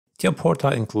TIA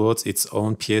Portal includes its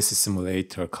own PLC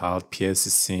simulator called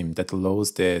PLCSim that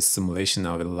allows the simulation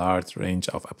of a large range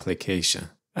of applications.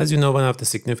 As you know, one of the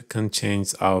significant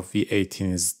changes of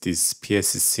V18 is this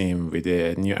PLCSim with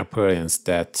a new appearance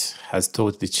that has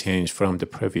totally changed from the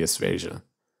previous version.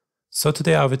 So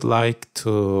today I would like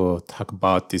to talk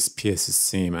about this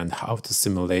PLCSim and how to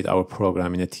simulate our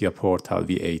program in a TIA Portal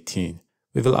V18.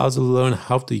 We will also learn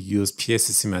how to use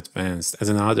PLCSim Advanced as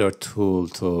another tool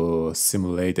to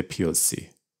simulate the PLC.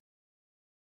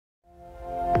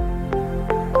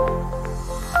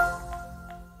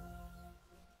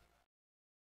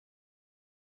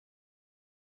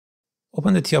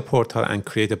 Open the TIA Portal and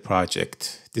create a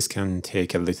project. This can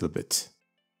take a little bit.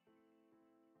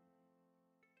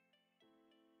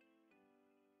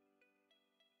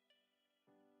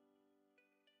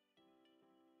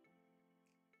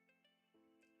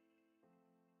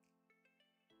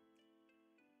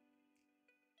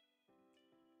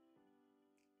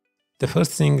 The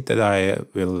first thing that I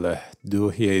will do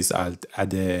here is I'll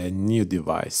add a new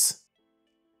device.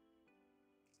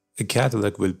 A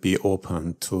catalog will be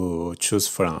open to choose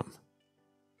from.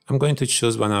 I'm going to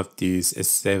choose one of these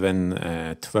S7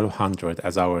 1200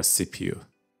 as our CPU.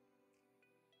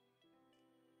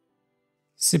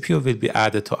 CPU will be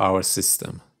added to our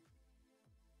system.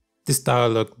 This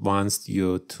dialog wants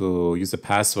you to use a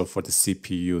password for the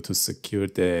CPU to secure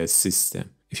the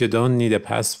system. If you don't need a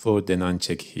password, then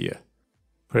uncheck here.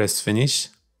 Press Finish.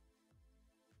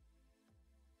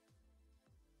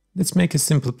 Let's make a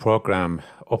simple program.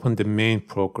 Open the main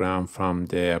program from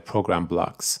the program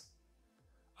blocks.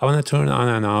 I want to turn on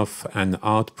and off an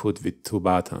output with two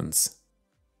buttons.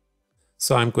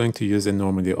 So I'm going to use a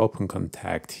normally open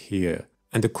contact here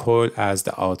and the coil as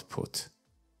the output.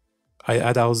 I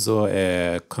add also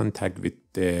a contact with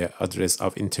the address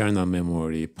of internal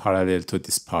memory parallel to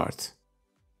this part.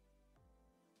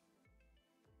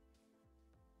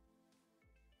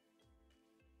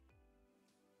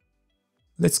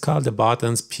 Let's call the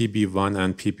buttons PB1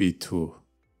 and PB2.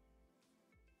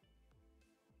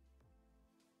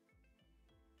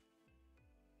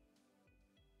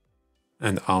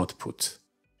 And output.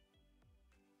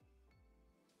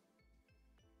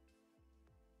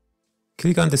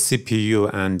 Click on the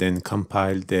CPU and then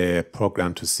compile the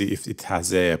program to see if it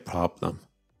has a problem.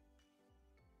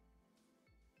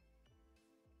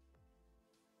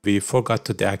 We forgot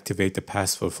to deactivate the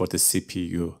password for the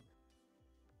CPU.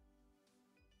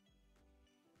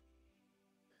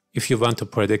 If you want to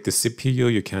protect the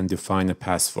CPU, you can define a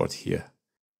password here.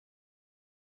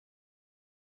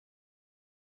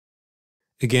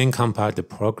 Again, compile the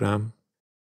program.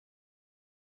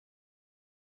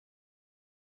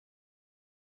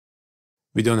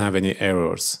 We don't have any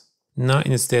errors. Now,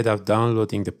 instead of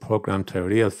downloading the program to a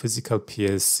real physical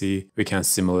PLC, we can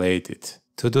simulate it.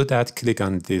 To do that, click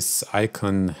on this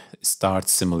icon, Start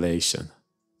Simulation.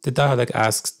 The dialog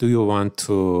asks, do you want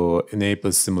to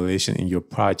enable simulation in your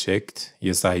project?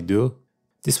 Yes, I do.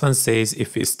 This one says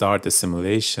if we start the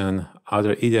simulation,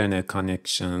 other Ethernet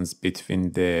connections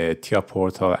between the TIA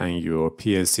Portal and your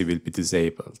PLC will be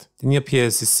disabled. The new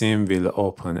PLCSim will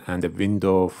open and a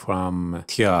window from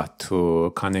TIA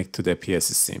to connect to the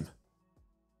PLCSim.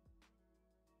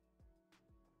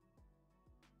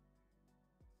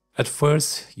 At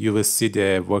first, you will see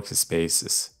the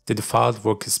workspaces. The default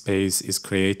workspace is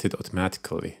created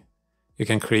automatically. You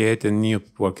can create a new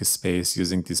workspace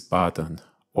using this button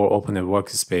or open a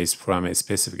workspace from a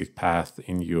specific path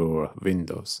in your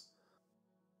Windows.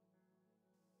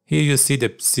 Here you see the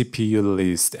CPU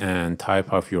list and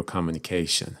type of your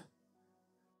communication.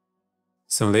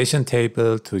 Simulation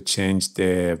table to change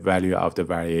the value of the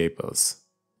variables.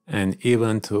 And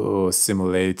even to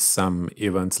simulate some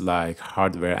events like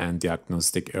hardware and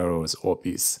diagnostic errors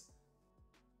 (OBs).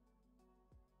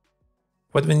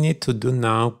 What we need to do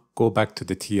now, go back to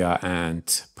the TIA and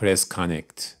press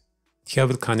Connect. TIA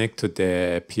will connect to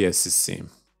the PLCSim.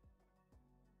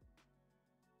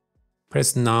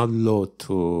 Press Now Load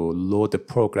to load the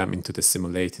program into the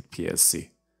simulated PLC.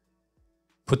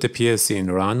 Put the PLC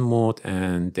in run mode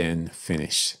and then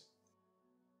finish.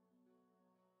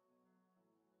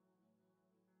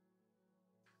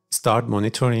 Start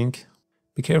monitoring.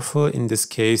 Be careful, in this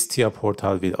case, TIA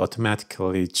Portal will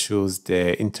automatically choose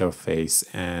the interface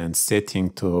and setting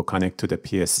to connect to the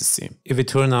PLCSim. If we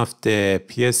turn off the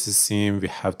PLCSim, we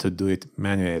have to do it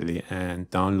manually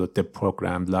and download the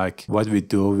program like what we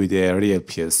do with a real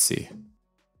PLC.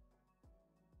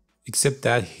 Except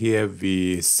that here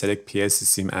we select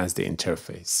PLCSim as the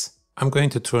interface. I'm going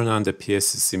to turn on the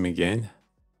PLCSim again.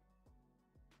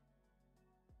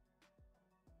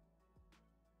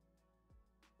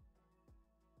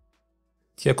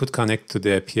 TIA could connect to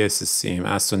the PLCSim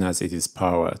as soon as it is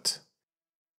powered.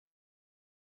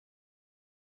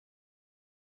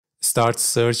 Start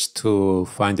search to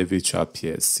find the virtual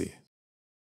PLC.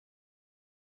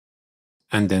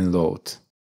 And then load.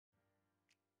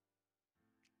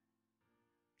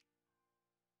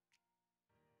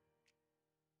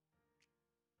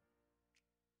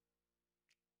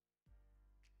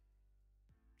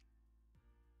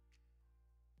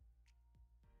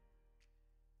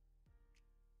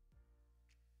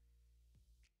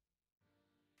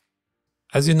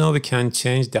 As you know, we can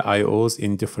change the IOs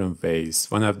in different ways.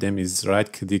 One of them is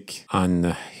right-click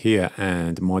on here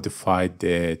and modify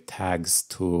the tags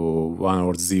to 1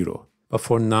 or 0. But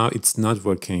for now, it's not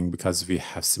working because we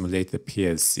have simulated the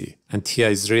PLC. And TIA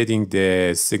is reading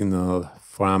the signal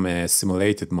from a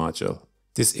simulated module.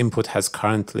 This input has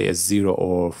currently a 0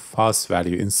 or false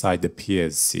value inside the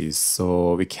PLC,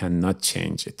 so we cannot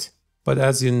change it. But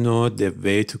as you know, the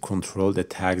way to control the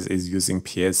tags is using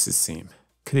PLCSim.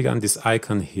 Click on this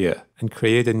icon here and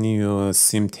create a new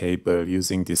sim table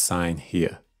using this sign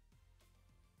here.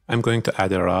 I'm going to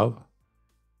add a row.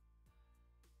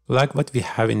 Like what we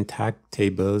have in tag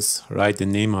tables, write the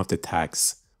name of the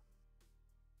tags.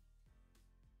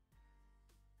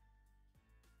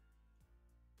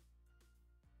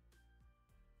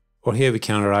 Or here we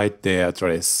can write the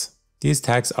address. These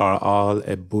tags are all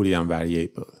a Boolean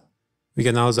variable. We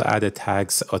can also add the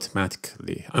tags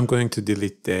automatically. I'm going to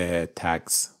delete the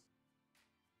tags.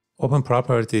 Open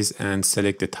Properties and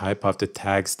select the type of the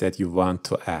tags that you want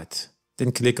to add.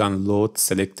 Then click on Load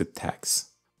Selected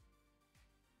Tags.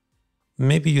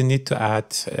 Maybe you need to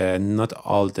add not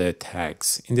all the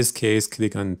tags. In this case,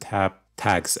 click on Tab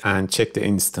Tags and check the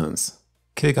instance.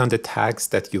 Click on the tags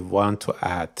that you want to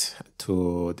add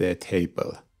to the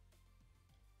table.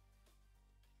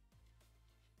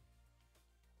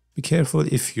 Be careful,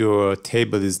 if your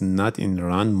table is not in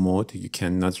run mode, you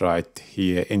cannot write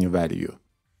here any value.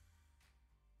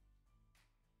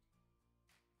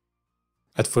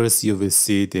 At first, you will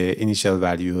see the initial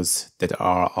values that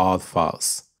are all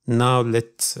false. Now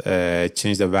let's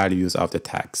change the values of the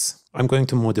tags. I'm going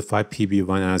to modify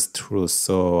PB1 as true,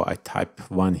 so I type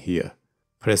 1 here.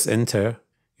 Press enter.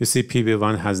 You see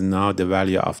PB1 has now the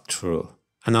value of true.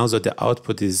 And also the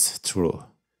output is true.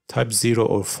 Type 0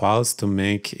 or false to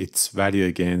make its value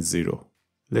again 0.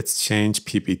 Let's change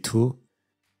PB2.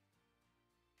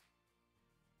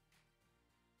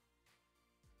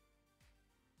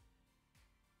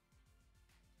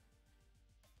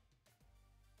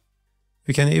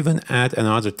 We can even add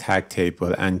another tag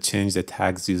table and change the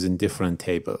tags using different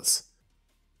tables.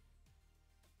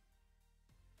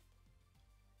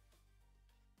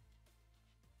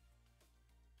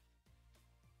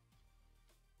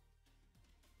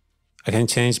 I can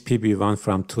change PB1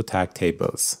 from 2 tag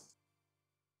tables.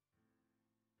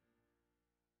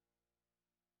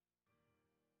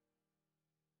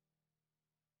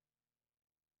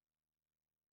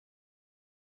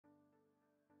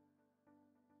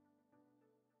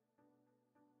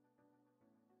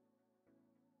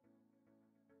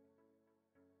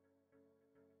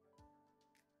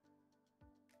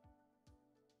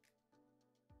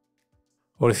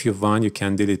 Or if you want, you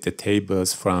can delete the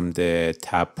tables from the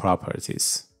tab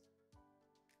properties.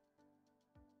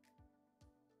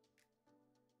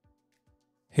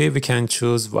 Here we can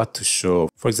choose what to show.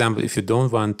 For example, if you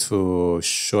don't want to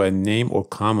show a name or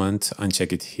comment,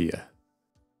 uncheck it here.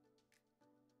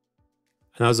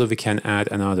 And also we can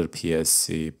add another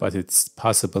PLC, but it's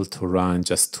possible to run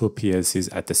just 2 PLCs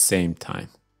at the same time.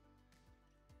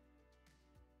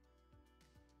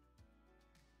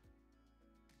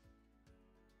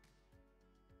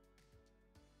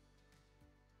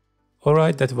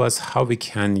 Alright, that was how we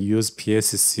can use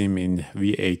PLCSim in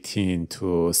V18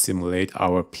 to simulate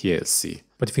our PLC.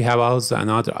 But we have also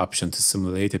another option to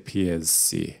simulate a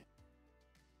PLC.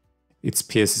 It's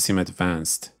PLCSim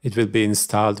Advanced. It will be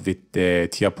installed with the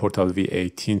TIA Portal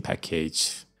V18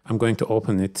 package. I'm going to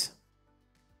open it.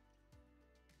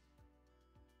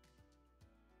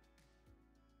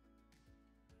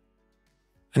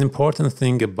 An important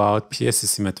thing about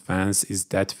PLCSim Advanced is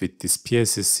that with this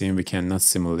PLCSim we cannot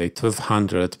simulate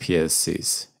 1200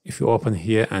 PLCs. If you open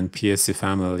here and PLC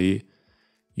family,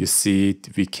 you see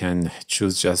we can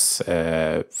choose just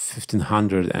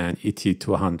 1500 and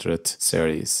ET200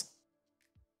 series.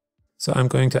 So I'm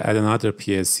going to add another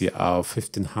PLC of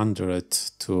 1500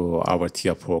 to our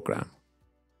TIA program.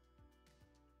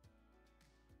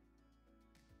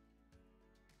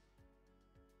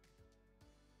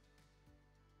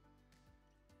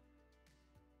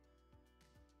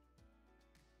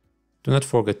 Do not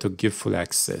forget to give full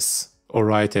access. or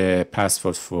write a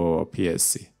password for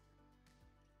PLC.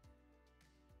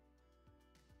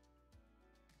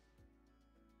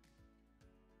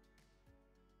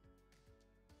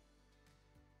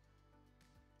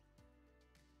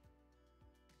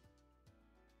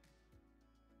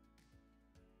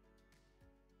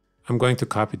 I'm going to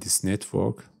copy this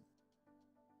network.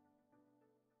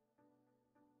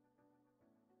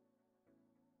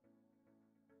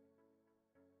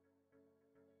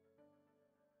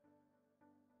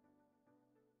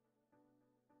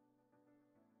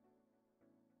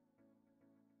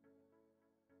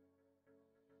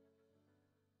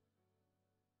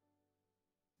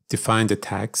 Define the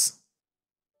tags.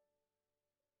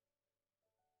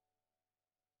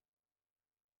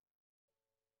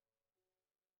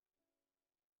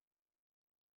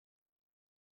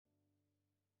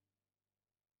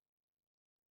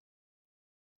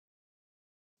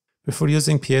 Before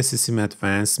using PLCSim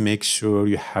Advanced, make sure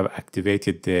you have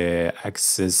activated the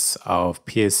access of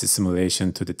PLC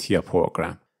simulation to the TIA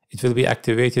program. It will be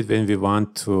activated when we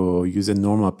want to use a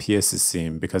normal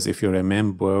PLCSim, because if you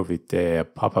remember with the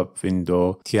pop-up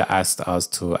window, TIA asked us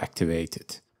to activate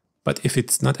it. But if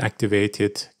it's not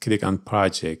activated, click on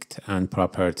Project and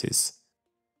Properties.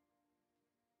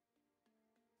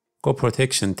 Go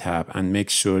Protection tab and make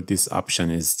sure this option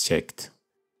is checked.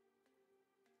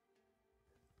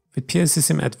 With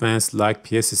PLCSim Advanced, like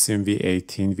PLCSim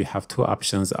V18, we have two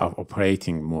options of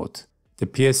operating mode. The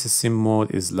PLCSim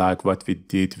mode is like what we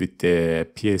did with the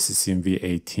PLCSim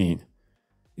V18.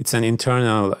 It's an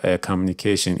internal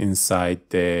communication inside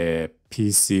the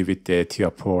PC with the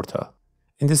TIA Portal.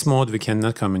 In this mode, we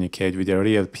cannot communicate with a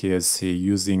real PLC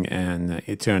using an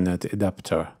Ethernet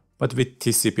adapter. But with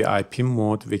TCP/IP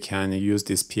mode, we can use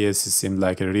this PLCSim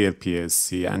like a real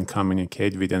PLC and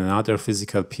communicate with another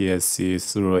physical PLC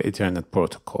through Ethernet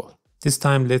protocol. This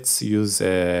time, let's use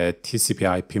a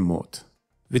TCP/IP mode.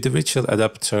 With the virtual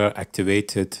adapter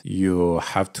activated, you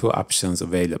have two options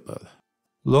available.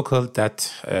 Local,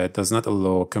 that does not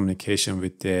allow communication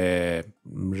with the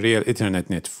real Ethernet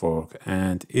network,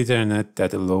 and Ethernet,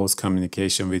 that allows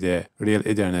communication with a real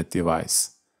Ethernet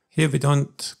device. Here we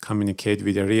don't communicate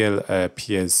with a real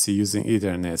PLC using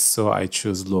Ethernet, so I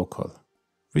choose local.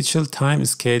 Virtual time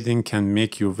scaling can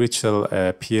make your virtual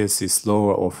PLC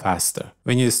slower or faster.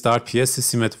 When you start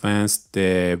PLCSim Advanced,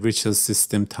 the virtual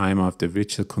system time of the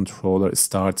virtual controller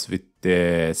starts with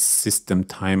the system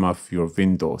time of your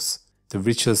Windows. The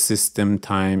virtual system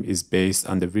time is based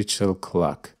on the virtual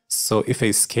clock. So if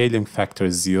a scaling factor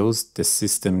is used, the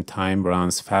system time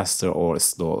runs faster or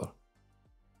slower.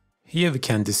 Here we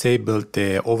can disable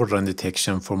the overrun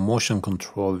detection for motion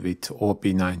control with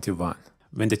OB91.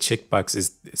 When the checkbox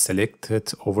is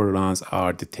selected, overruns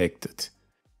are detected.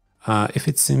 If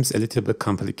it seems a little bit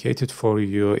complicated for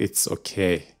you, it's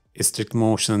okay. Strict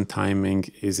motion timing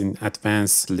is in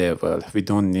advanced level. We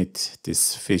don't need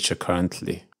this feature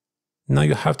currently. Now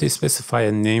you have to specify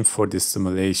a name for this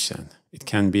simulation. It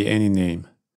can be any name.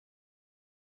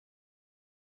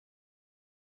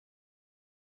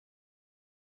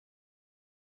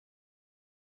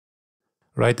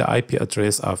 Write the IP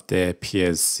address of the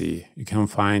PLC. You can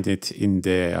find it in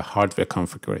the hardware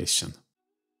configuration.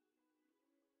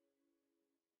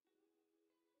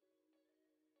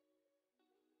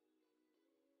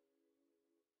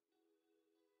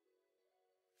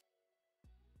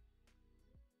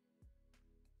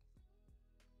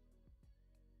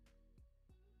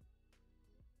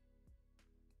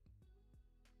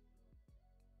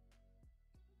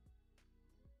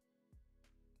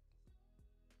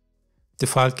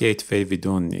 Default gateway we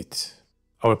don't need.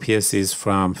 Our PLC is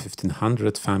from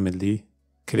 1500 family.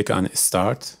 Click on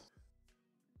Start.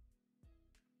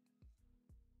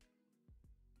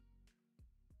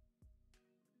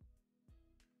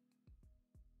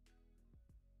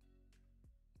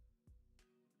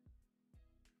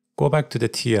 Go back to the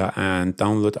TIA and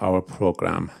download our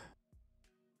program.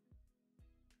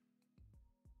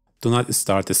 Do not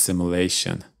start the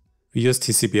simulation. We use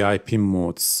TCP/IP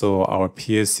mode, so our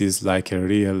PLC is like a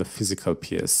real physical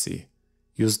PLC.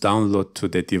 Use download to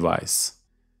the device.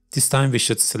 This time we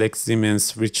should select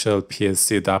Siemens Virtual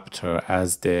PLC Adapter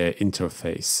as the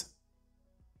interface.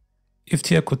 If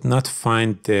TIA could not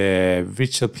find the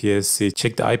virtual PLC,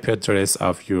 check the IP address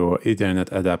of your Ethernet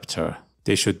adapter.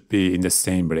 They should be in the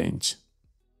same range.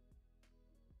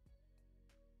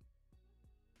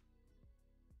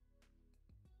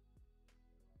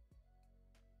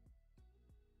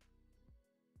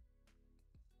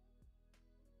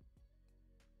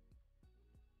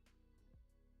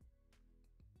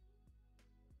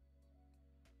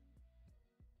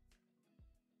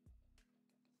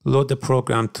 Load the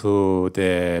program to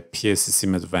the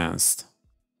PLCSim Advanced.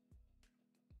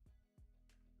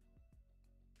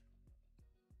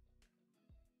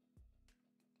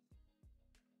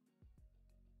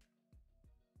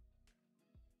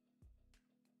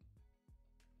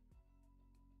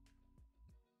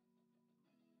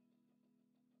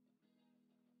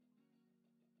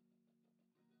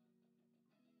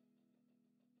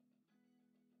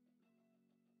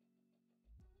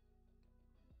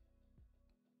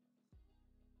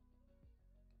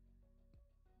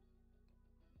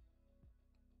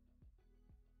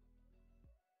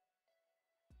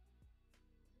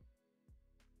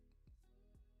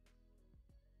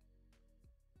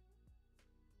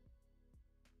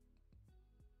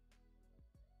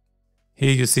 Here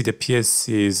you see the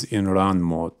PLC is in run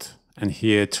mode, and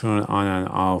here turn on and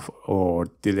off or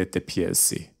delete the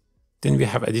PLC. Then we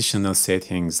have additional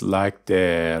settings like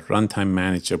the runtime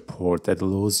manager port that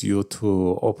allows you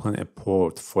to open a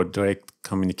port for direct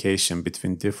communication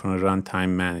between different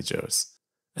runtime managers.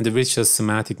 And the virtual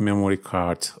schematic memory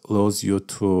card allows you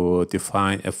to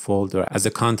define a folder as the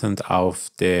content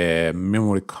of the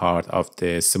memory card of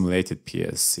the simulated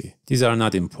PLC. These are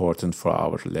not important for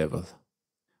our level.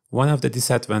 One of the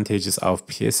disadvantages of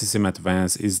PLCSim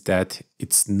Advanced is that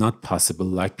it's not possible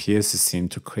like PLCSim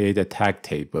to create a tag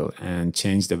table and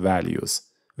change the values.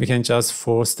 We can just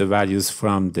force the values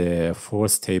from the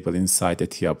force table inside the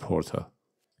TIA Portal.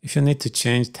 If you need to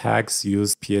change tags,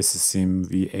 use PLCSim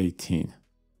V18.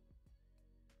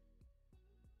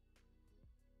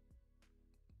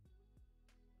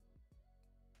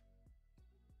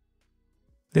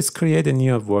 Let's create a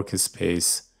new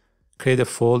workspace. Create a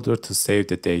folder to save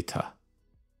the data.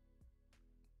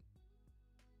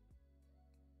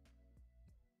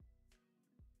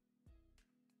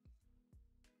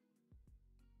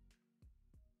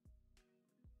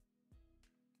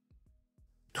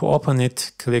 To open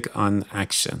it, click on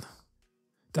Action.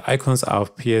 The icons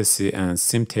of PLC and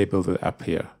Sim table will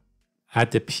appear. Add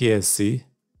the PLC.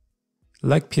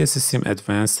 Like PLCSim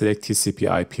Advanced, select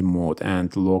TCP/IP mode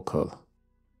and local.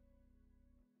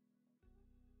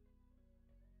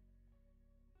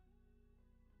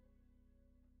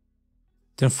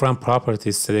 Then from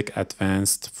Properties, select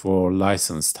Advanced for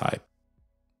license type.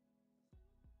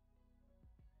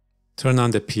 Turn on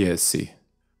the PLC.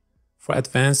 For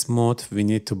Advanced mode, we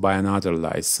need to buy another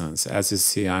license. As you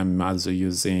see, I'm also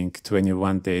using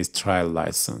 21 days trial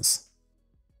license.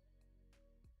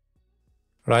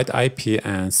 Write IP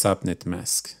and subnet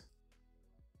mask.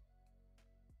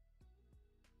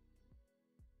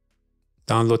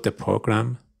 Download the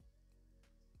program.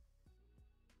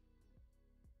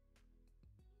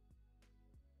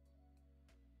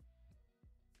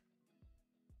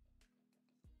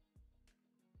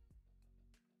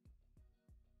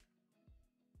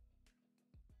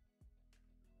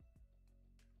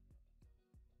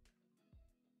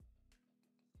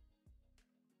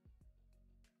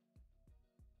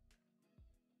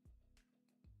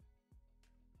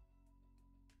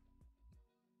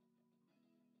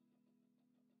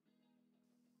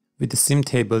 With the Sim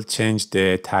table, change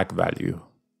the tag value.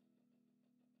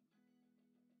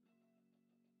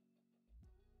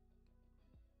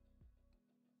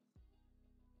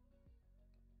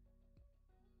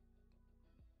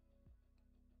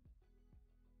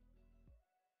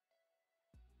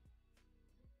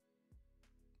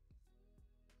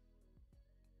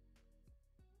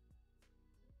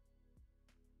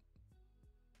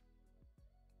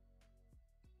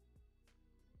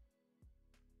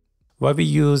 Why we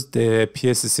use the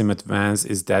PLCSim Advanced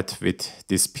is that with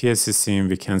this PLCSim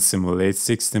we can simulate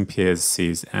 16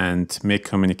 PLCs and make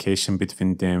communication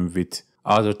between them with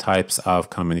other types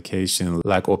of communication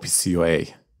like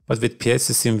OPCOA. But with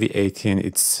PLCSim V18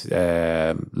 it's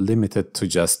limited to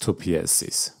just 2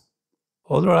 PLCs.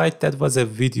 Alright, that was a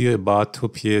video about 2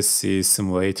 PLC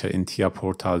simulator in TIA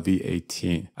Portal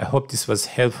V18. I hope this was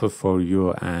helpful for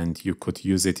you and you could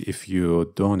use it if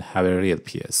you don't have a real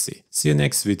PLC. See you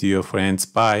next video, friends.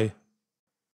 Bye.